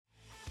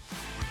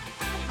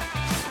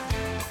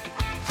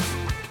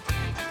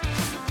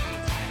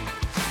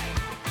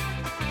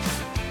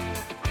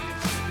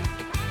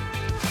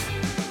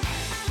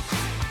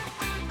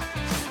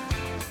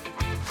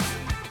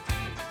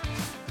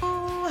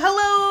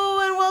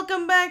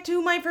back to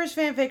My First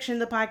Fanfiction,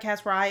 the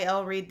podcast where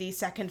I'll read the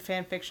second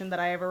fanfiction that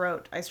I ever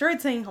wrote. I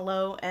started saying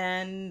hello,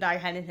 and I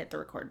hadn't hit the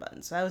record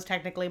button, so that was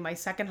technically my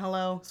second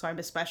hello, so I'm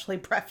especially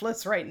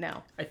breathless right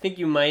now. I think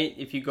you might,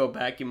 if you go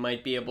back, you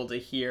might be able to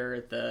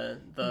hear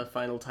the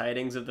final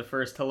tidings of the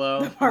first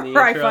hello.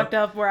 Where I fucked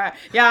up,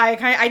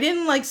 I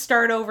didn't,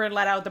 start over and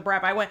let out the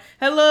breath. I went,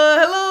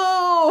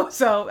 hello!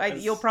 So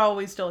you'll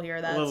probably still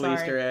hear that, a little sorry.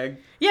 Easter egg.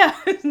 Yeah,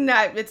 it's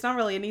not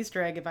really an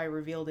Easter egg if I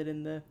revealed it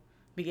in the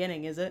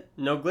beginning, is it?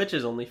 No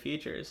glitches, only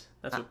features.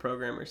 That's what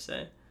programmers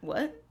say.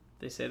 What?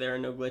 They say there are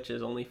no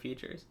glitches, only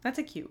features. That's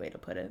a cute way to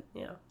put it.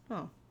 Yeah.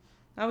 Oh.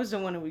 I was the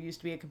one who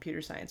used to be a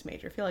computer science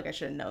major. I feel like I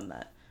should have known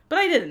that. But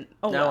I didn't.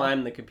 Oh, now well.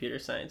 I'm the computer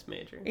science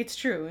major. It's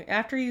true.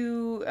 After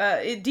you...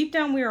 deep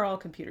down, we are all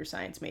computer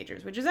science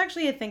majors, which is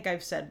actually a thing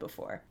I've said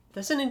before.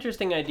 That's an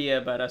interesting idea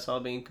about us all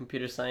being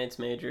computer science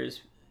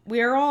majors. We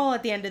are all,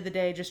 at the end of the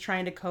day, just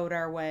trying to code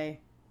our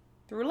way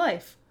through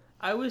life.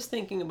 I was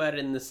thinking about it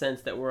in the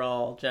sense that we're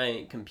all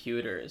giant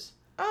computers.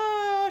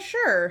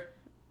 Sure.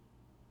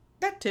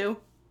 That too.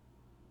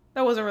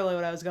 That wasn't really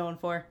what I was going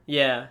for.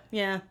 Yeah.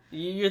 Yeah.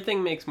 Your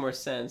thing makes more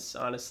sense,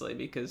 honestly,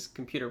 because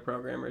computer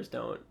programmers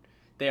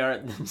they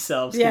aren't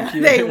themselves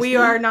computers. Yeah, we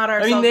are not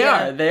ourselves. I mean,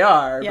 they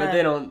are, yeah. But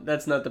they don't,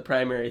 that's not the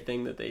primary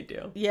thing that they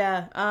do.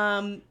 Yeah.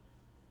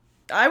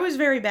 I was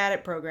very bad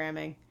at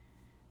programming.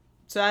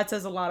 So that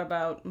says a lot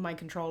about my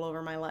control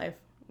over my life,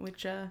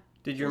 which,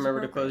 Did you remember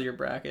to close your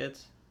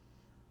brackets?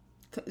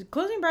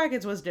 Closing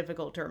brackets was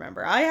difficult to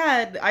remember.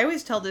 I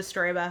always tell this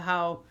story about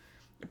how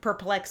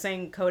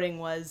perplexing coding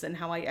was and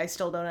how I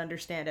still don't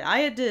understand it. I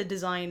had to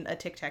design a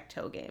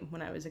tic-tac-toe game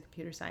when I was a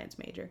computer science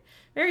major.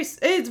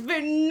 It's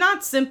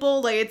not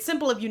simple. It's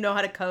simple if you know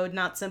how to code,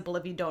 not simple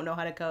if you don't know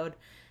how to code.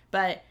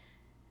 But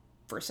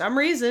for some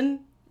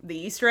reason, the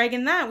Easter egg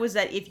in that was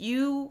that if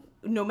you,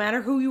 no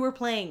matter who you were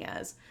playing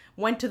as,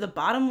 went to the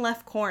bottom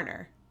left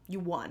corner, you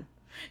won.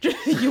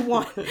 You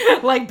won,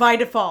 by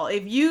default.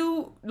 If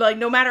you,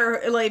 no matter,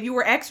 if you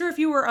were X or if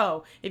you were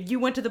O, if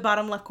you went to the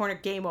bottom left corner,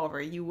 game over,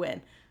 you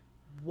win.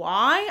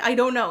 Why? I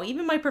don't know.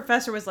 Even my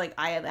professor was like,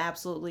 I have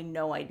absolutely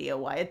no idea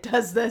why it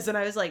does this. And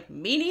I was like,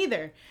 me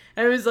neither.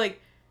 And it was like,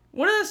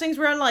 one of those things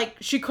where I'm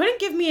she couldn't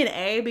give me an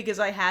A because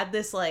I had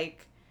this,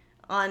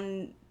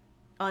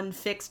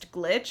 unfixed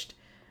glitched,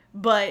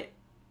 but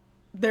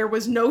there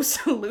was no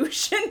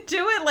solution to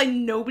it.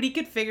 Nobody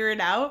could figure it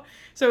out.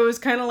 So it was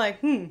kind of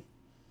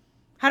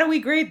how do we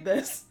grade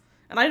this?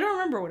 And I don't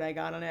remember what I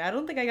got on it. I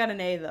don't think I got an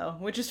A, though,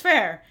 which is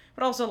fair.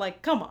 But also,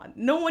 come on.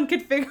 No one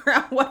could figure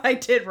out what I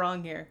did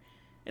wrong here.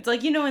 It's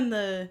in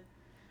the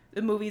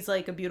movies,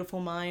 A Beautiful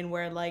Mind,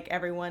 where,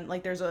 everyone,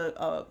 there's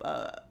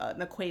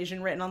an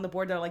equation written on the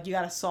board. They're you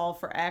gotta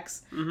solve for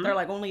X. Mm-hmm.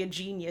 They're only a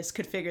genius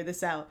could figure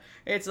this out.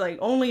 It's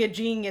only a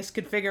genius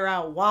could figure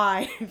out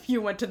why, if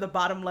you went to the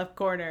bottom left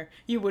corner,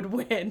 you would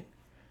win.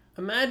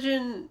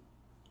 Imagine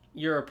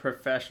you're a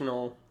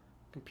professional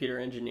computer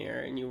engineer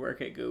and you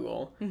work at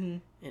Google, mm-hmm.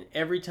 and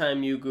every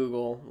time you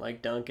Google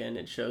Duncan,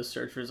 it shows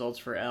search results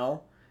for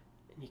L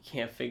and you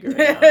can't figure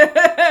it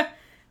out.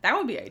 That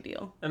would be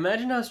ideal.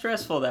 Imagine how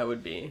stressful that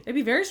would be. It'd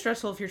be very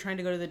stressful if you're trying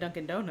to go to the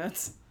Dunkin'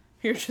 Donuts.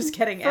 You're just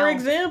getting For L.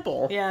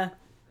 example. Yeah.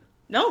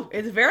 No,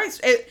 it's very...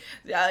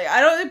 I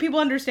don't think people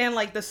understand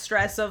the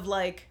stress of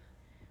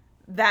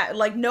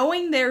that,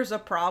 knowing there's a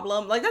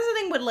problem. That's the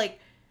thing with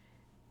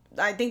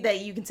I think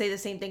that you can say the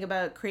same thing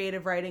about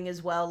creative writing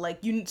as well.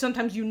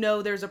 Sometimes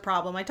there's a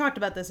problem. I talked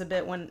about this a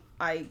bit when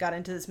I got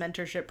into this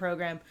mentorship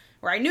program,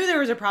 where I knew there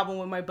was a problem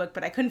with my book,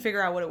 but I couldn't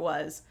figure out what it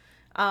was.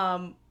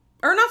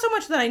 Or not so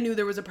much that I knew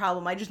there was a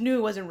problem, I just knew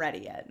it wasn't ready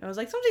yet. And I was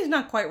like, something's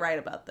not quite right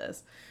about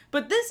this.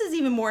 But this is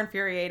even more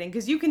infuriating,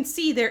 because you can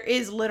see there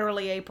is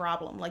literally a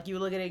problem. You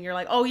look at it and you're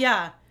like, oh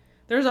yeah,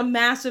 there's a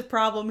massive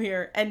problem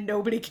here, and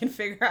nobody can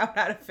figure out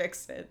how to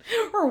fix it,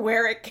 or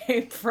where it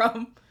came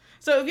from.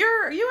 So if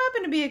you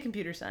happen to be a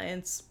computer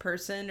science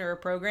person or a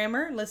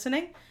programmer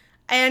listening,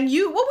 and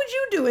what would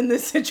you do in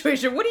this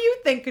situation? What do you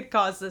think could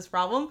cause this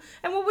problem?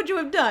 And what would you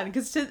have done?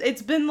 Because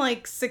it's been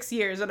 6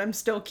 years and I'm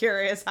still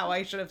curious how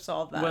I should have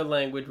solved that. What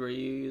language were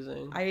you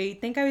using? I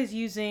think I was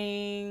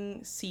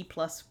using C++.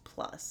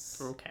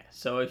 Okay,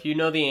 so if you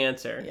know the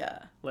answer,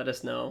 yeah, let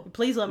us know.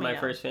 Please let me know.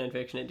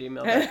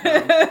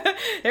 myfirstfanfiction@gmail.com.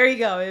 There you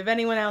go. If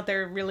anyone out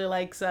there really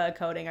likes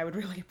coding, I would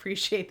really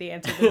appreciate the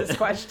answer to this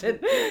question.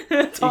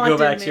 You go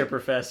back to your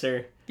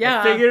professor.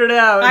 Yeah, I figured it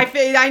out.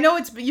 I know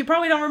you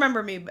probably don't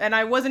remember me, and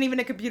I wasn't even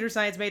a computer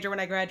science major when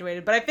I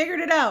graduated, but I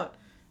figured it out.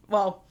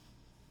 Well,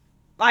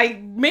 I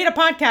made a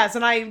podcast,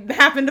 and I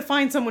happened to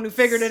find someone who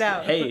figured it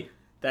out. Hey,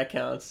 that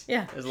counts.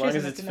 Yeah, as long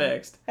as it's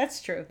fixed.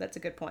 That's true. That's a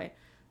good point.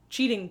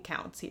 Cheating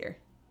counts here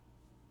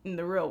in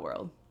the real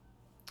world.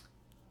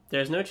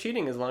 There's no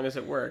cheating as long as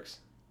it works.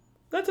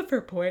 That's a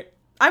fair point.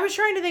 I was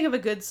trying to think of a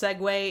good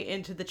segue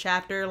into the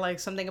chapter,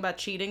 something about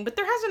cheating, but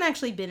there hasn't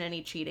actually been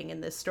any cheating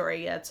in this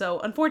story yet, so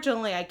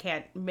unfortunately I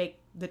can't make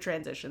the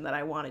transition that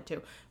I wanted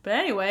to. But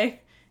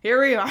anyway,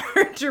 here we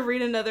are to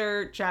read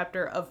another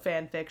chapter of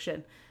fan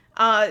fiction.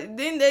 That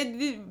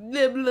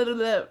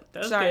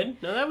was Sorry.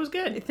 good. No, that was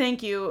good.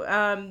 Thank you.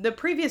 The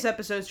previous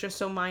episode's just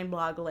so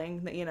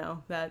mind-boggling that,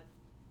 that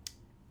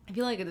I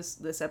feel like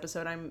this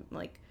episode I'm,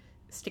 like,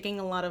 sticking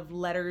a lot of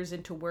letters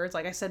into words.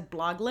 Like I said,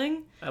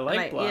 blogling. I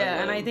like blogling.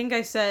 Yeah, and I think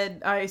I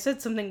said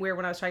something weird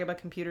when I was talking about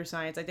computer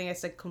science. I think I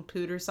said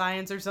computer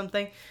science or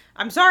something.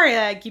 I'm sorry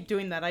that I keep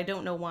doing that. I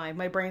don't know why.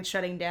 My brain's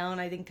shutting down.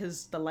 I think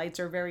because the lights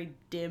are very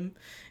dim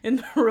in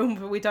the room.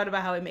 But we talked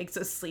about how it makes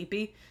us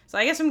sleepy. So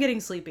I guess I'm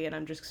getting sleepy and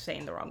I'm just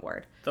saying the wrong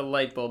word. The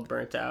light bulb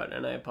burnt out,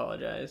 and I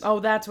apologize.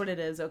 Oh, that's what it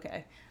is.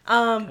 Okay.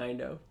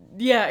 Kind of.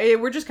 Yeah,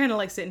 we're just kind of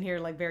like sitting here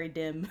like very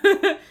dim.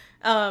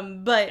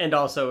 But And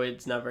also,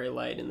 it's not very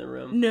light in the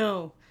room.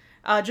 no,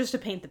 just to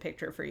paint the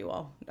picture for you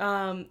all.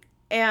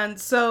 And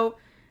so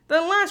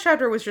the last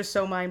chapter was just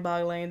so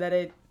mind-boggling that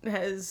it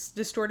has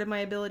distorted my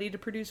ability to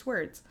produce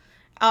words.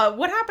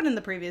 What happened in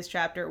the previous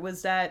chapter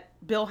was that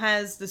Bill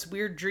has this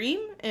weird dream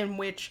in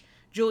which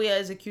Julia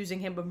is accusing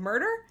him of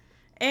murder.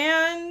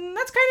 And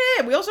that's kind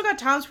of it. We also got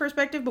Tom's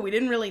perspective, but we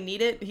didn't really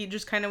need it. He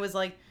just kind of was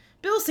like,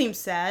 Bill seems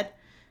sad.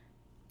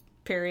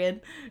 Period.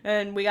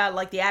 And we got,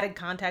 like, the added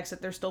context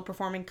that they're still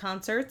performing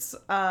concerts,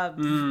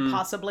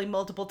 possibly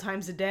multiple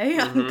times a day,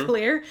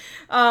 unclear.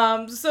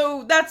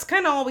 So that's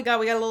kind of all we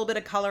got. We got a little bit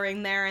of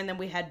coloring there, and then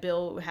we had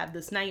Bill have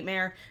this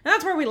nightmare, and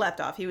that's where we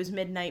left off. He was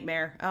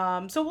mid-nightmare.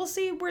 So we'll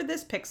see where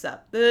this picks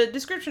up. The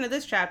description of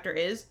this chapter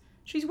is,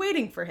 she's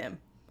waiting for him,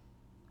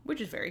 which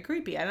is very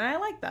creepy, and I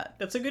like that.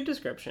 That's a good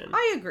description.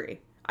 I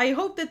agree. I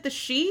hope that the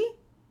she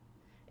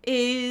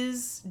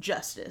is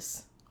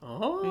Justice.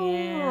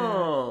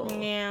 Oh.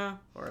 Yeah.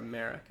 Or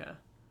America.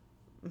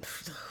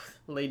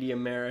 Lady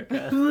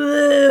America.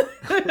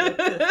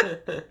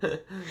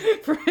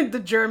 For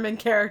the German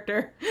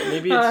character.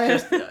 Maybe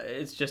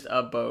it's just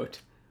a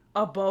boat.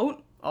 A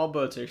boat? All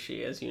boats are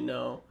she, as you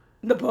know.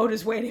 The boat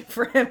is waiting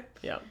for him.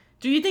 Yeah.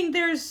 Do you think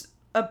there's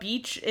a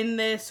beach in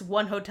this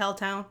one hotel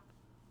town?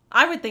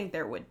 I would think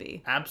there would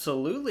be.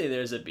 Absolutely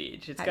there's a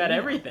beach. It's got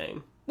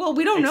everything. Well,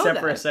 we don't know that.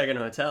 Except for a second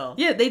hotel.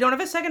 Yeah, they don't have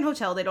a second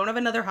hotel. They don't have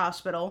another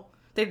hospital.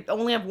 They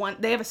only have one.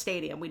 They have a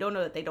stadium. We don't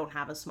know that they don't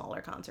have a smaller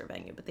concert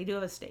venue, but they do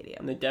have a stadium.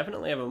 And they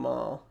definitely have a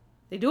mall.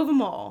 They do have a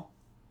mall.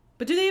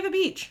 But do they have a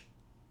beach?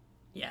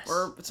 Yes.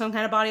 Or some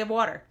kind of body of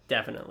water?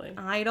 Definitely.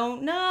 I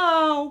don't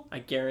know. I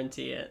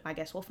guarantee it. I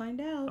guess we'll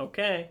find out.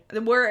 Okay.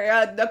 We're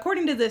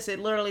according to this, it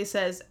literally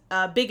says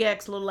big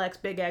X, little x,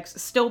 big X,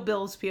 still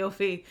Bill's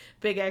POV,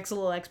 big X,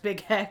 little x,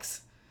 big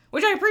X.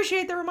 Which I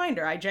appreciate the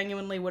reminder. I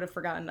genuinely would have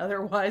forgotten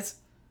otherwise.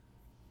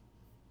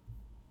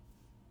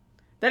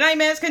 The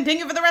nightmares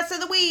continue for the rest of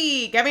the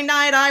week. Every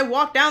night I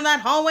walk down that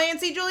hallway and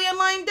see Julia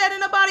lying dead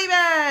in a body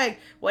bag.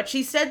 What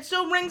she said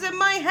still rings in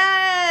my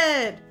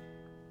head.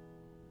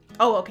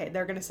 Oh, okay,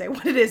 they're gonna say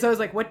what it is. I was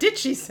like, what did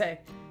she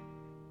say?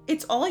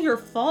 It's all your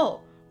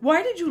fault.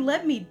 Why did you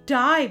let me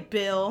die,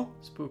 Bill?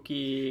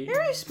 Spooky.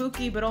 Very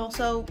spooky, but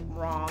also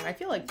wrong. I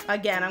feel like,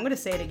 again, I'm gonna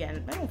say it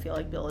again. I don't feel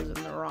like Bill is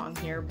in the wrong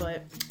here,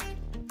 but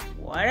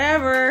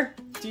whatever.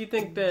 Do you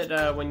think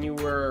that when you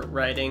were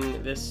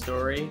writing this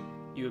story,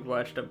 you had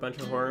watched a bunch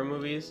of horror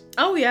movies?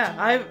 Oh, yeah.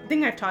 I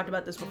think I've talked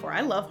about this before.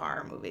 I love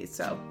horror movies,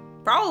 so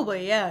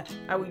probably, yeah.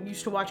 I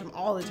used to watch them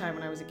all the time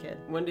when I was a kid.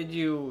 Do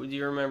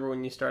you remember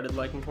when you started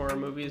liking horror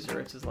movies, or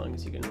it's as long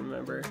as you can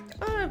remember?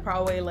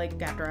 Probably,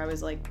 like, after I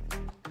was, like,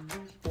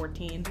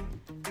 14.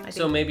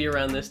 So maybe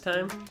around this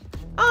time?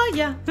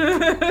 Yeah.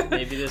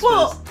 Maybe this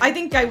was... I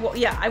think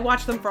I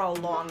watched them for a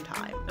long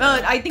time.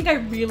 I think I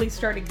really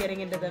started getting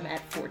into them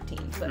at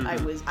 14, but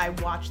I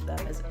watched them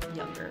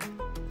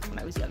when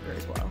I was younger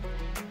as well.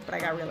 But I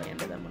got really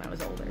into them when I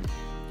was older. Do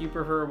you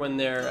prefer when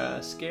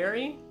they're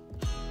scary?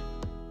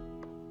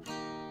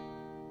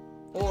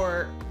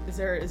 Or is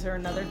there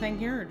another thing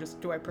here, or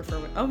just do I prefer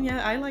when... Oh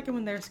yeah, I like it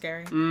when they're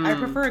scary. I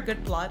prefer a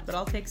good plot, but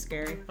I'll take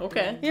scary.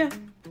 Okay. Yeah.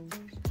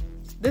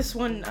 This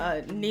one,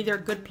 neither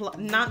good plot,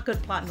 not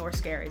good plot nor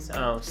scary, so...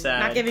 Oh, sad.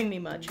 Not giving me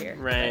much here.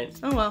 Right.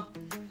 But, oh well.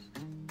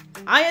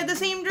 I had the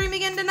same dream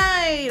again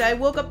tonight. I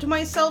woke up to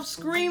myself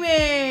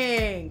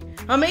screaming.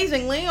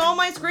 Amazingly, all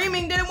my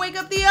screaming didn't wake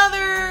up the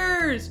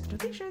others. Do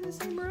they share the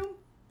same room?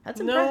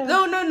 That's impressive.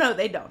 No,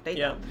 they don't. They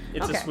don't.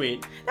 It's a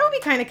suite. That would be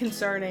kind of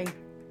concerning.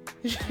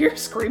 You're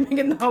screaming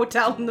in the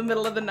hotel in the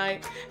middle of the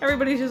night.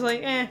 Everybody's just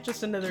like,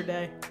 just another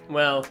day.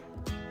 Well,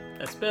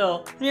 that's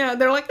Bill. Yeah,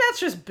 they're like,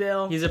 that's just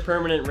Bill. He's a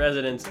permanent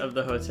resident of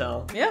the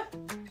hotel. Yeah.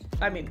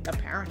 I mean,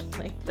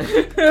 apparently.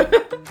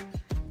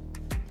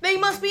 They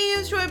must be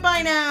used to it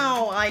by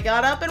now. I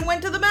got up and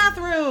went to the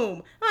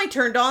bathroom. I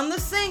turned on the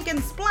sink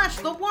and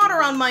splashed the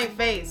water on my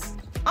face.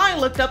 I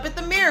looked up at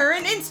the mirror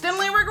and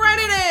instantly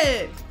regretted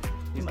it.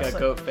 He's got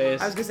goat face.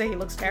 I was gonna say he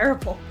looks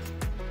terrible.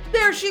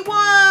 There she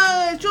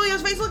was!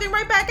 Julia's face looking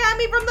right back at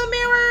me from the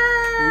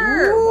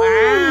mirror! Ooh,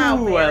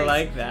 wow, I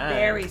like that.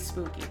 Very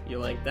spooky. You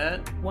like that?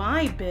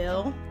 Why,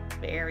 Bill?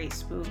 Very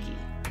spooky.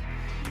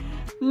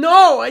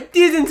 No, I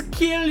didn't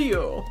kill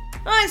you!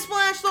 I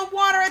splashed the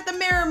water at the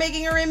mirror,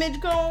 making her image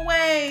go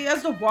away.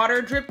 As the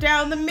water dripped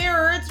down the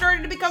mirror, it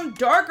started to become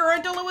darker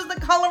until it was the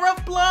color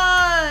of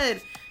blood.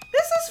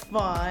 This is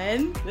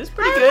fun. This is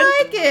pretty good.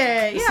 I like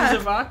it. This yeah.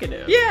 is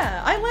evocative.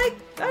 Yeah, I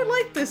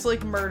like this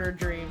like murder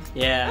dream.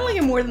 Yeah. I like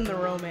it more than the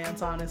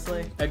romance,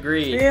 honestly.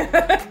 Agreed.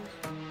 Yeah.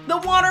 The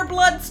water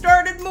blood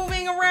started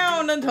moving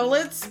around until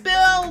it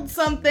spilled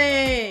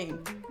something.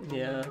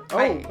 Yeah.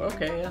 I-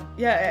 Okay, yeah.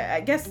 Yeah,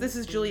 I guess this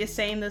is Julia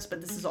saying this,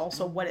 but this is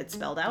also what it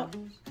spelled out.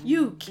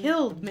 You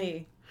killed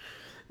me.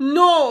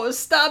 No,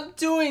 stop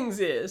doing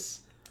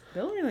this.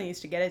 Bill really needs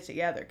to get it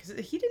together, because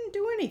he didn't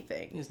do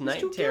anything. His He's night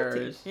too guilty.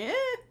 terrors. Yeah.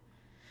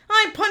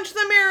 I punched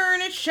the mirror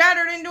and it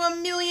shattered into a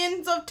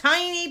millions of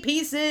tiny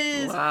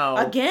pieces. Wow.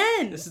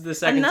 Again. This is the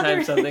second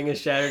time something is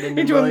shattered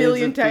into, into a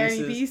millions million of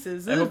tiny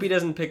pieces. I hope he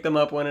doesn't pick them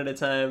up one at a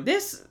time.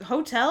 This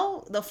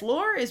hotel, the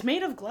floor is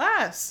made of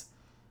glass.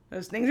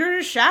 Those things are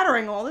just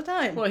shattering all the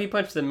time. Well, he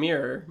punched the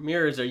mirror.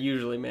 Mirrors are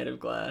usually made of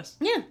glass.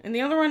 Yeah, and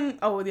the other one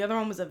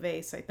was a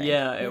vase, I think.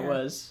 Yeah, it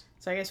was.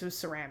 So I guess it was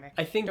ceramic.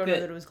 I think Don't that know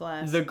that it was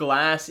glass. the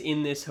glass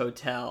in this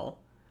hotel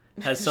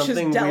has It's just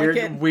something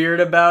delicate. weird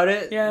about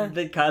it Yeah.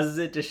 that causes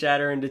it to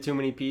shatter into too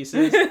many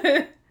pieces.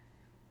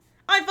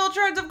 I felt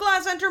shards of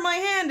glass enter my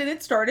hand and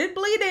it started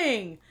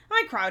bleeding.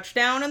 I crouched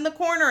down in the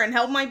corner and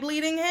held my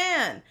bleeding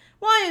hand.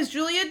 Why is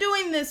Julia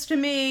doing this to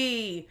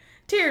me?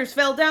 Tears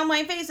fell down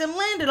my face and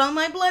landed on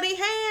my bloody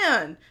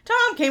hand.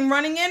 Tom came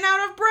running in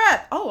out of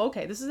breath. Oh,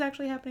 okay. This is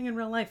actually happening in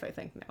real life, I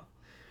think, now.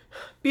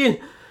 Bill,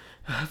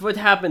 what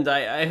happened?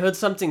 I heard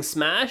something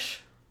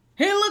smash?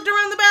 He looked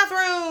around the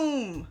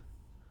bathroom.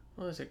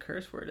 Oh, there's a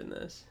curse word in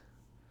this.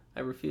 I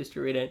refuse to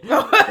read it.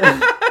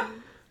 I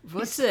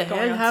What's the going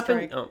hell on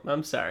happened? strike. Oh,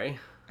 I'm sorry.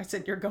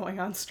 said you're going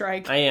on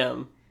strike. I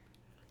am.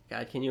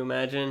 God, can you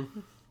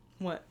imagine?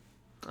 What?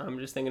 I'm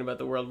just thinking about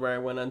the world where I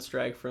went on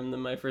strike from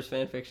My First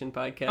Fanfiction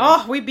podcast.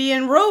 Oh, we'd be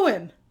in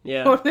ruin.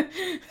 Yeah,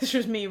 It's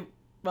just me.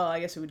 Well, I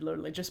guess it would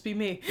literally just be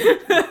me.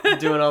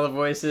 doing all the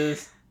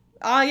voices.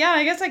 Yeah,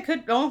 I guess I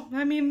could. Oh,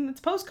 I mean, it's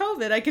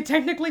post-COVID. I could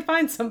technically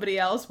find somebody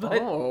else, but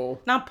Oh,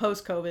 not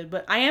post-COVID.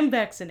 But I am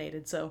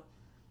vaccinated, so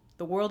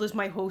the world is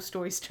my host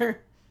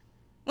oyster.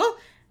 Well,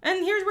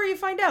 and here's where you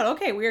find out.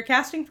 Okay, we are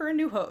casting for a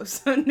new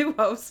host. A new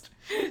host.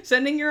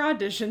 Sending your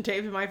audition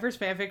tape to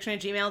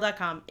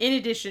myfirstfanfiction@gmail.com. In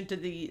addition to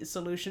the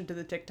solution to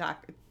the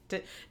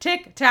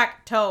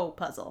tic-tac-toe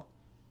puzzle.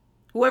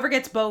 Whoever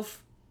gets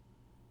both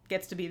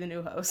gets to be the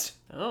new host.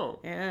 oh,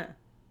 Yeah.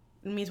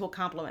 It means we'll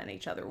complement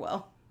each other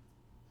well.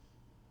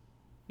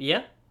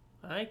 yeah.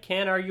 I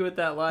can't argue with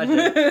that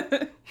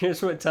logic.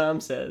 Here's what Tom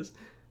says.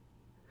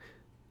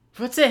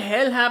 What the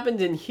hell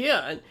happened in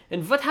here?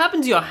 And what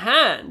happened to your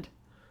hand?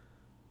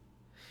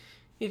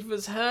 It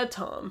was her,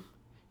 Tom.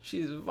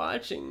 She's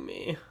watching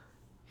me.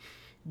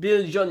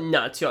 Bill, you're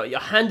nuts. Your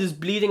hand is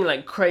bleeding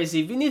like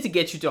crazy. We need to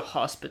get you to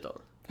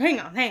hospital. Hang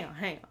on.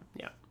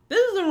 Yeah. This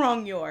is the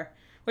wrong you're,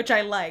 which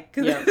I like.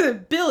 Cause Yeah.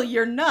 Bill,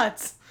 you're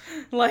nuts.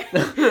 Like,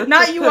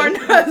 not you are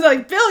nuts.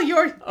 Like, Bill,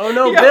 you're... Oh,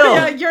 no, yeah, Bill.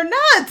 Yeah, you're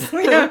nuts.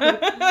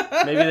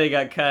 Yeah. Maybe they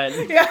got cut.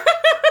 Yeah.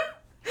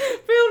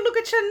 Bill, look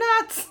at your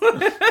nuts.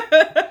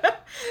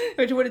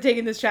 Which would have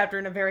taken this chapter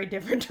in a very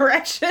different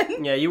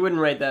direction. Yeah, you wouldn't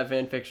write that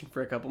fan fiction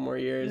for a couple more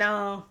years.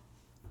 No.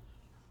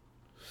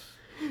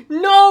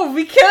 No,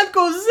 we can't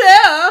go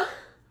there.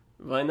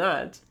 Why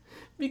not?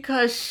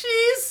 Because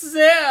she's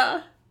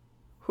there.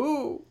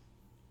 Who?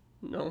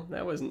 No,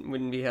 that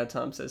wouldn't be how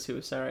Tom says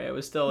who. Sorry, I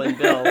was still in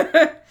Bill.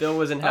 Bill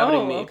was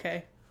inhabiting me.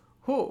 Okay.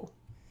 Who?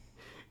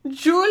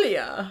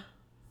 Julia.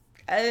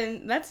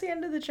 And that's the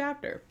end of the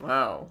chapter.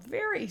 Wow.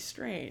 Very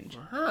strange.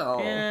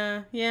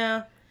 Wow.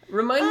 Yeah.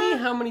 Remind me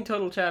how many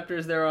total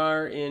chapters there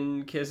are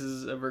in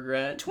Kisses of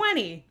Regret.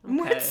 20.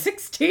 We're Okay. at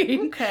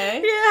 16.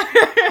 Okay.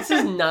 Yeah. This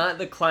is not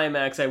the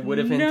climax I would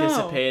have No.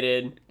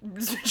 anticipated.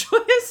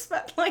 Julia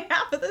spent like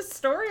half of this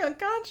story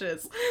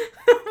unconscious,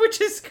 which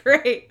is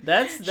great.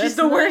 That's She's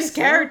the nice, worst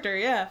yeah. character,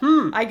 yeah.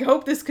 I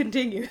hope this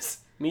continues.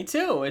 Me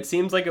too. It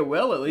seems like it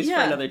will, at least for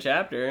Yeah. another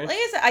chapter. Like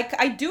I said,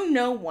 I do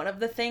know one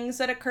of the things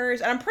that occurs,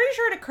 and I'm pretty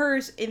sure it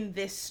occurs in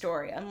this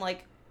story. I'm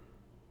like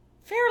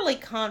fairly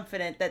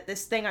confident that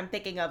this thing I'm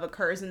thinking of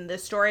occurs in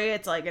this story.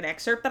 It's like an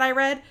excerpt that I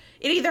read.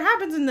 It either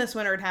happens in this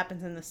one or it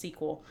happens in the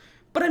sequel.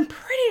 But I'm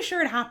pretty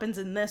sure it happens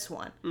in this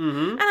one.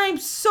 Mm-hmm. And I'm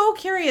so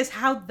curious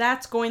how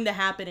that's going to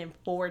happen in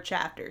 4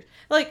 chapters.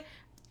 Like,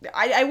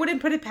 I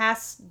wouldn't put it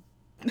past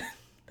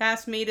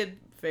me to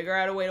figure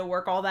out a way to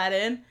work all that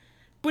in.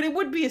 But it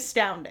would be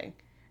astounding.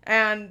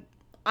 And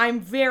I'm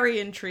very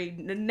intrigued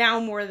now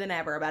more than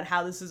ever about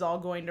how this is all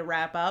going to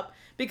wrap up.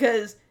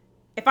 Because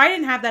if I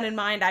didn't have that in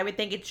mind, I would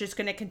think it's just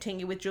going to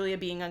continue with Julia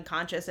being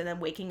unconscious and then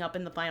waking up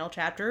in the final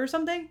chapter or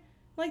something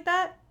like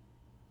that.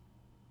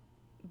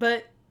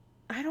 But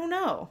I don't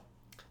know.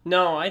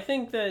 No, I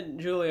think that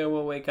Julia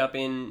will wake up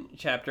in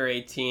chapter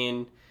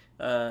 18,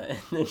 and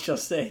then she'll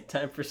say,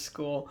 time for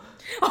school.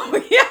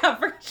 Oh, yeah, I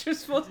forgot she was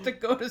supposed to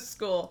go to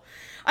school.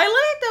 I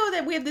like, though,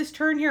 that we have this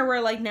turn here where,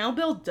 like, now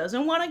Bill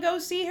doesn't want to go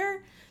see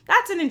her.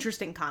 That's an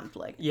interesting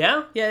conflict.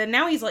 Yeah? Yeah,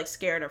 now he's, like,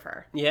 scared of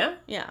her. Yeah?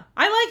 Yeah,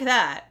 I like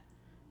that.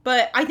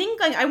 But I think,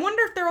 like, I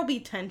wonder if there will be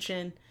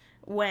tension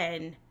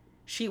when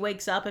she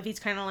wakes up, if he's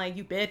kind of like,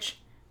 you bitch,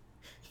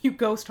 you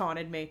ghost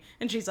haunted me.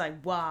 And she's like,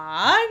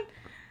 what?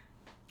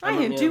 I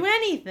didn't do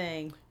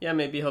anything. Yeah,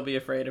 maybe he'll be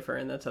afraid of her,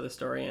 and that's how the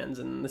story ends.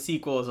 And the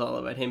sequel is all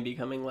about him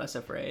becoming less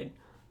afraid.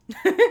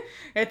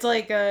 It's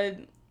like a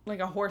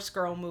horse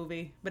girl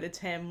movie, but it's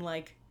him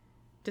like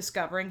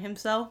discovering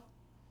himself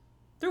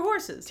through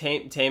horses.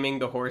 Taming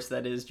the horse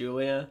that is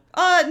Julia?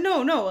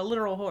 No, a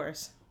literal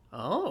horse.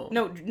 Oh.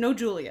 No,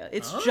 Julia.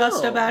 It's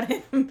just about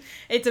him.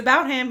 It's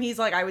about him. He's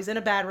like, I was in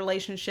a bad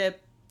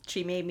relationship.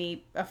 She made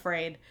me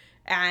afraid.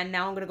 And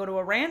now I'm going to go to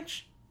a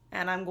ranch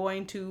and I'm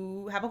going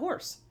to have a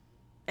horse.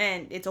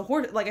 And it's a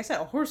horse, like I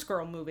said, a horse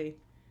girl movie,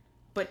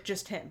 but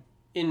just him.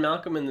 In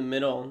Malcolm in the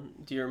Middle,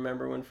 do you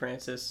remember when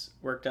Francis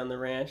worked on the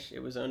ranch?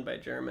 It was owned by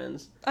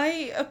Germans.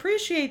 I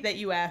appreciate that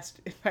you asked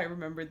if I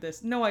remembered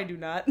this. No, I do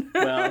not.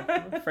 Well,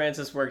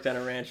 Francis worked on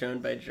a ranch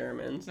owned by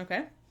Germans.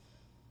 Okay.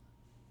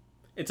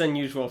 It's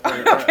unusual for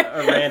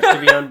a ranch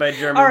to be owned by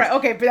Germans. All right,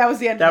 okay, but that was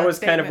the end of that that was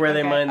statement. Kind of where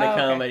they mined the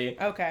comedy.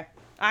 Okay.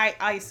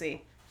 I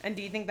see. And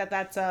do you think that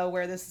that's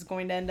where this is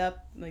going to end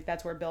up? Like,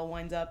 that's where Bill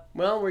winds up?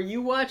 Well, were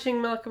you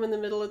watching Malcolm in the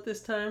Middle at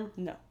this time?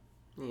 No.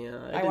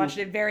 Yeah. I watched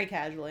it very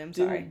casually, I'm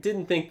sorry.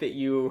 Didn't think that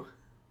you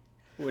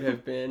would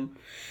have been.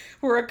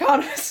 We're a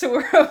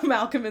connoisseur of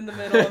Malcolm in the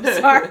Middle, I'm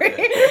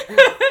sorry.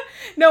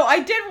 No,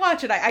 I did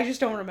watch it. I just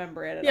don't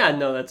remember it at all.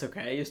 No, that's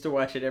okay. I used to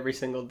watch it every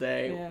single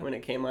day when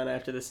it came on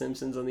after The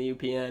Simpsons on the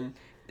UPN.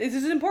 This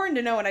is important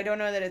to know, and I don't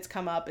know that it's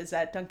come up, is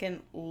that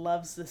Duncan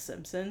loves The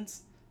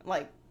Simpsons.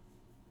 Like,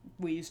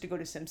 we used to go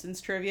to Simpsons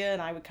trivia,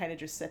 and I would kind of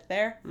just sit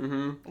there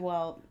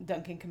while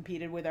Duncan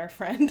competed with our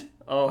friend.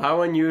 Oh,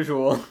 how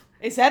unusual.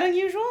 Is that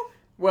unusual?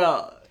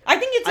 Well, I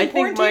think it's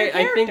important to your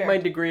character. I think my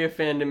degree of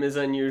fandom is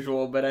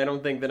unusual, but I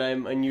don't think that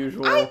I'm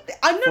unusual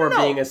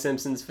being a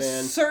Simpsons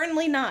fan.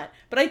 Certainly not.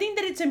 But I think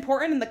that it's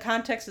important in the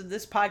context of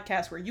this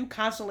podcast where you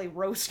constantly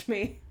roast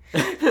me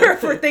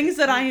for things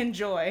that I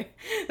enjoy.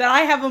 That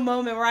I have a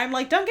moment where I'm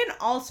like, Duncan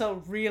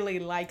also really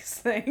likes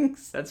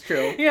things. That's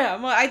true. Yeah,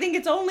 well, I think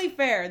it's only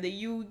fair that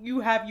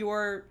you have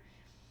your...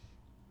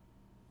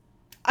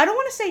 I don't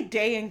want to say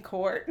day in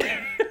court,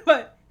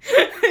 but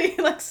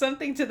like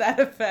something to that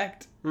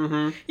effect.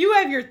 Mm-hmm. You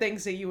have your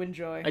things that you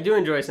enjoy. I do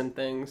enjoy some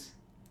things.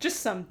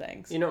 Just some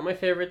things. You know what my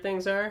favorite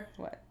things are?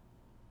 What?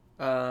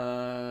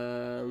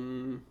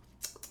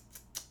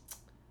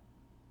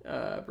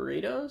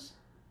 Burritos.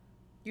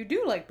 You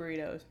do like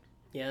burritos.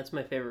 Yeah, that's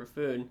my favorite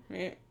food.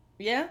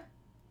 Yeah?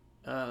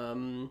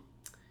 The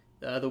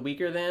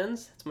Weaker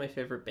Thans. That's my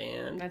favorite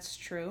band. That's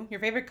true. Your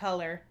favorite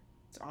color?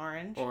 It's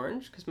orange.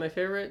 Orange, because my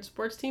favorite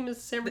sports team is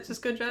the San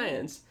Francisco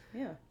Giants.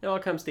 Yeah. It all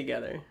comes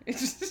together.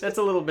 That's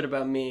a little bit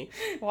about me.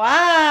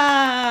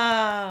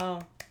 Wow.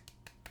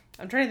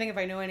 I'm trying to think if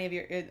I know any of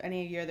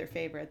your other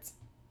favorites.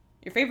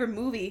 Your favorite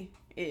movie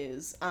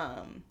is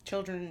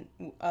Children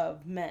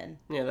of Men.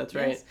 Yeah, that's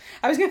right. Yes.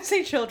 I was gonna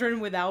say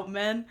Children Without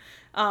Men,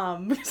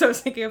 because I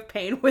was thinking of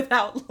Pain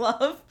Without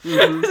Love.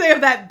 Mm-hmm. Because they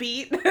have that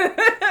beat.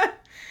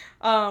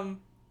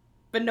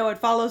 But no, it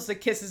follows the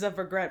Kisses of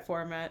Regret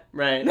format.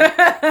 Right.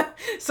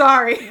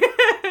 Sorry.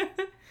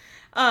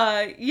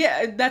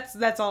 Yeah,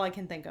 that's all I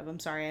can think of. I'm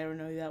sorry, I don't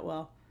know you that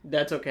well.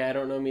 That's okay. I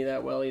don't know me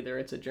that well either.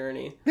 It's a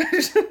journey.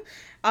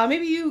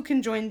 Maybe you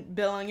can join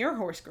Bill on your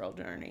horse girl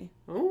journey.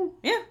 Ooh.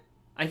 Yeah.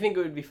 I think it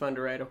would be fun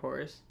to ride a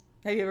horse.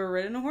 Have you ever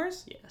ridden a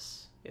horse?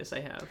 Yes. Yes,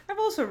 I have. I've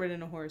also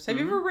ridden a horse. Have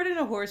you ever ridden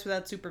a horse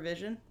without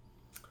supervision?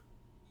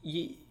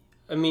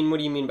 I mean, what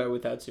do you mean by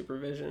without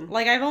supervision?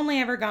 Like, I've only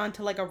ever gone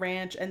to, like, a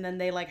ranch, and then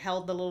they, like,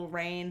 held the little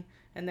rein,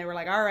 and they were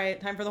like, all right,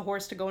 time for the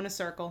horse to go in a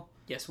circle.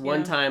 Yes,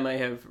 one time I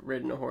have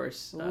ridden a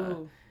horse.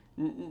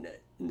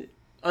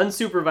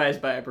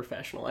 Unsupervised by a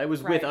professional. I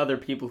was with other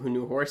people who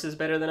knew horses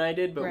better than I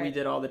did, but we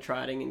did all the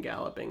trotting and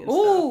galloping and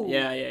stuff.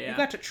 Yeah. You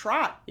got to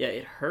trot. Yeah,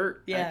 it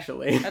hurt,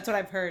 actually. That's what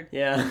I've heard.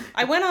 Yeah.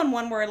 I went on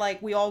one where,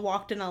 like, we all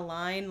walked in a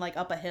line, like,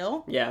 up a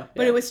hill. Yeah.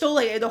 But it was still,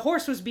 like, the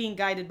horse was being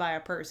guided by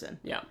a person.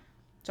 Yeah.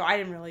 So I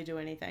didn't really do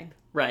anything.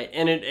 Right,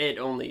 and it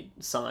only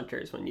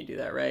saunters when you do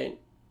that, right?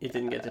 It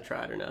didn't get to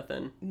trot or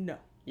nothing. No.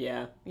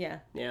 Yeah. Yeah.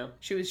 Yeah.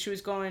 She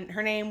was going,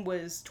 her name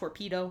was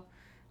Torpedo.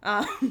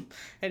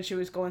 And she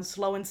was going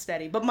slow and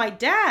steady. But my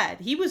dad,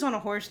 he was on a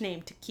horse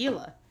named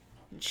Tequila.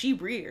 And she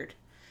reared.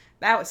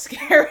 That was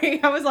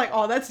scary. I was like,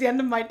 oh, that's the end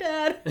of my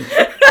dad.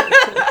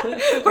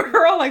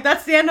 We're all like,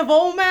 that's the end of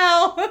old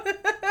Mal.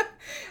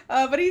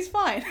 But he's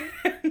fine.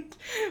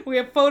 We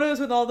have photos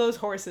with all those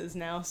horses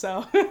now,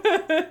 so...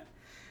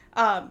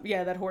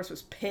 yeah, that horse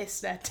was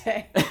pissed that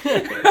day.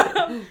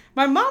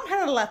 My mom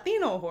had a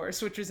Latino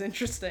horse, which was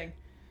interesting.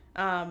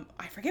 I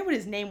forget what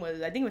his name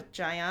was. I think it was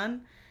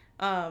Jayan.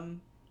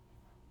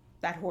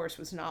 That horse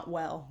was not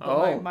well.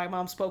 My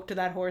mom spoke to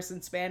that horse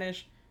in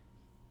Spanish.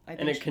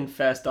 And it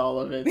confessed all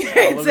of it.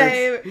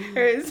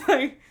 It's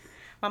like,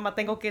 Mama,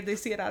 tengo que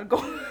decir algo.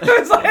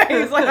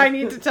 He's like, I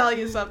need to tell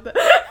you something.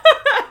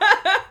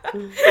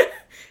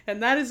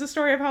 And that is the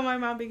story of how my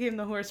mom became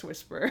the horse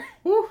whisperer.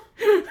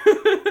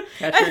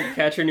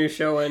 Catch your new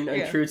show on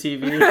True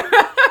TV.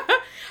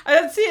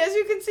 See, as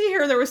you can see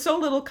here, there was so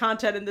little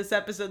content in this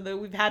episode that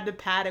we've had to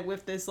pad it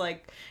with this,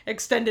 like,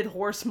 extended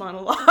horse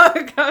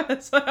monologue.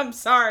 So I'm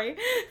sorry.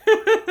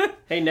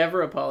 Hey,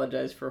 never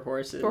apologize for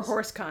horses. For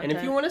horse content. And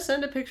if you want to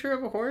send a picture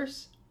of a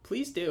horse,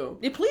 please do.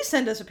 Yeah, please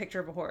send us a picture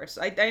of a horse.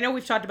 I know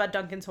we've talked about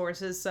Duncan's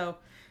horses, so...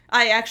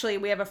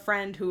 we have a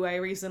friend who I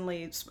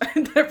recently,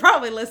 they're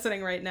probably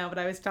listening right now, but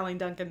I was telling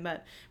Duncan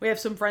that we have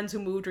some friends who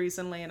moved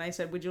recently, and I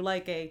said, would you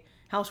like a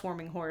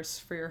housewarming horse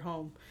for your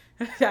home?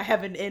 I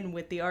have an in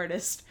with the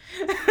artist.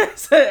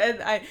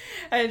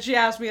 And she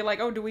asked me, like,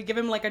 oh, do we give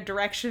him, like, a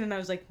direction? And I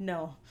was like,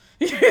 no.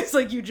 It's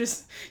like, you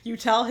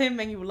tell him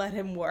and you let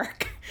him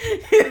work.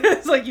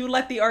 It's like, you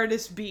let the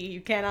artist be.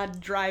 You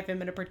cannot drive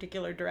him in a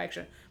particular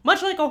direction.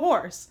 Much like a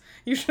horse.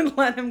 You should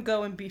let him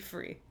go and be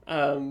free.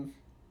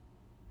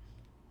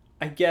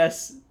 I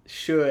guess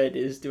should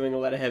is doing a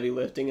lot of heavy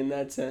lifting in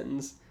that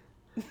sentence.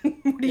 What do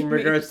you in mean?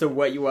 regards to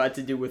what you ought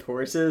to do with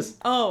horses.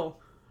 Oh,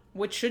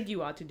 what should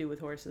you ought to do with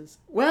horses?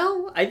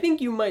 Well, I think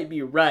you might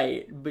be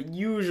right, but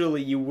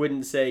usually you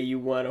wouldn't say you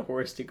want a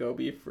horse to go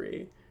be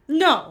free.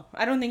 No,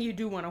 I don't think you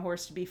do want a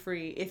horse to be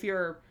free if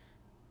you're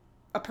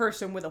a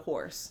person with a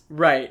horse.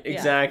 Right,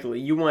 exactly.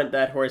 Yeah. You want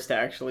that horse to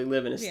actually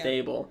live in a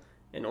stable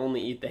and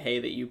only eat the hay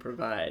that you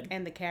provide.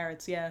 And the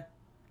carrots, yeah.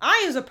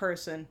 I, as a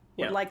person,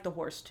 would like the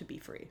horse to be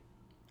free.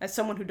 As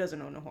someone who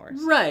doesn't own a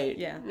horse. Right.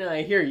 Yeah. No,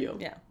 I hear you.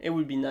 Yeah. It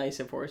would be nice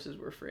if horses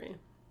were free.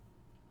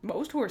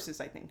 Most horses,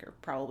 I think, are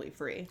probably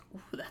free. Ooh,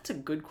 that's a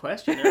good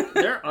question.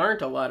 There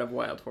aren't a lot of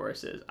wild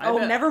horses.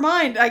 Never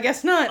mind. I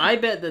guess not. I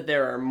bet that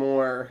there are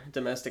more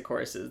domestic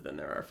horses than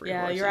there are free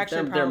horses. Yeah, you're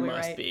actually probably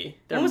right. There must be.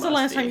 When was the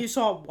last time you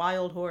saw a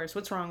wild horse?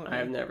 What's wrong with me?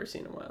 I've never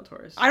seen a wild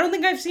horse. I don't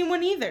think I've seen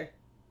one either.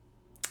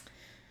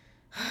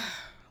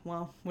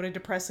 Well, what a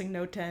depressing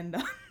note to end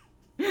on.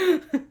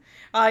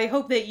 I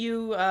hope that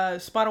you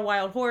spot a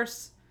wild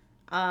horse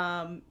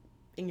in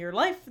your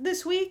life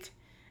this week.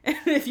 And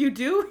if you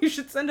do, you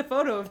should send a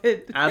photo of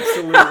it.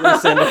 Absolutely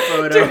send a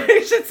photo.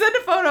 You should send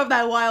a photo of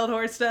that wild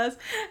horse to us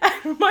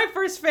at My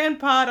First Fan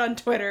Pod on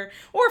Twitter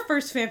or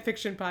First Fan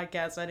Fiction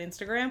Podcast on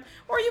Instagram.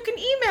 Or you can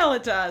email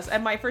it to us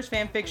at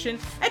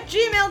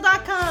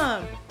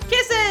myfirstfanfiction@gmail.com.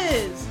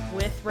 Kisses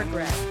with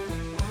regret.